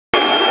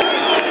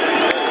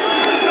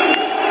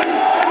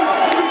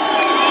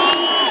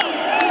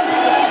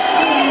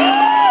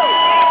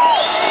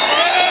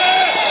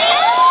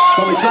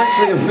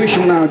actually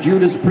official now.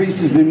 Judas Priest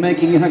has been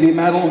making heavy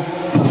metal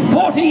for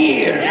 40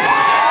 years.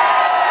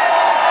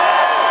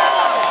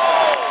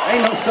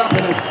 Ain't no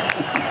stopping us.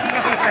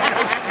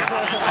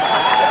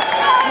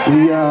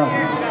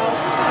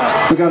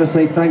 We got to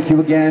say thank you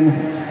again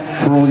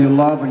for all your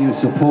love and your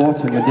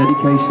support and your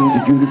dedication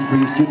to Judas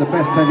Priest. You're the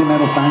best heavy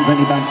metal fans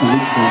any band can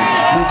wish for.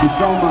 Thank you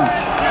so much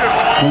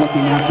for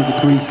looking after the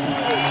Priest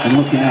and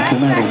looking after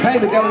metal. Hey,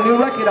 we got a new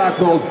record out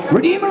called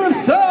Redeemer of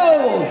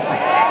Souls.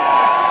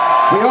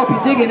 We hope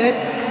you're digging it.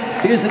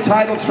 Here's the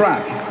title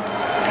track.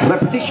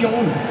 Repetition,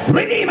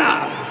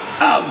 Redeemer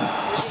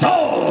of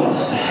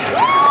Souls.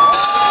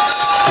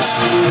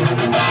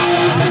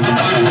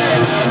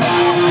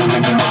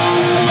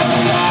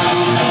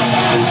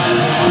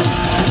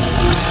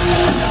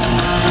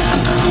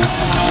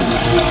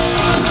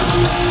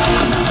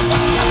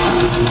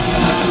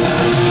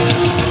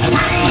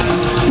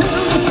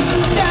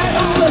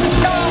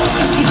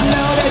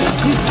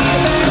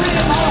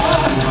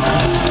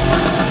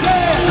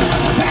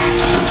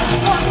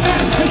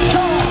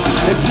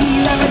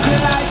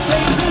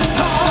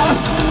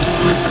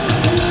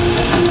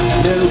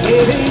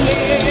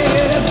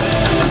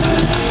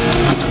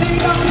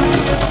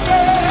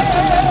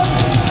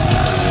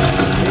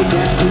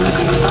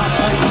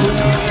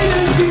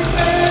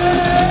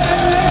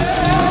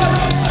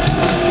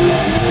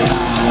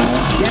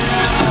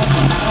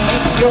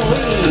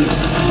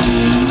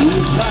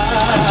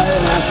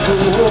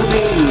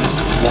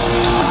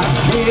 Watch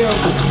him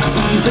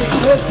seizing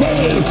the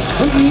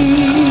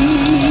day.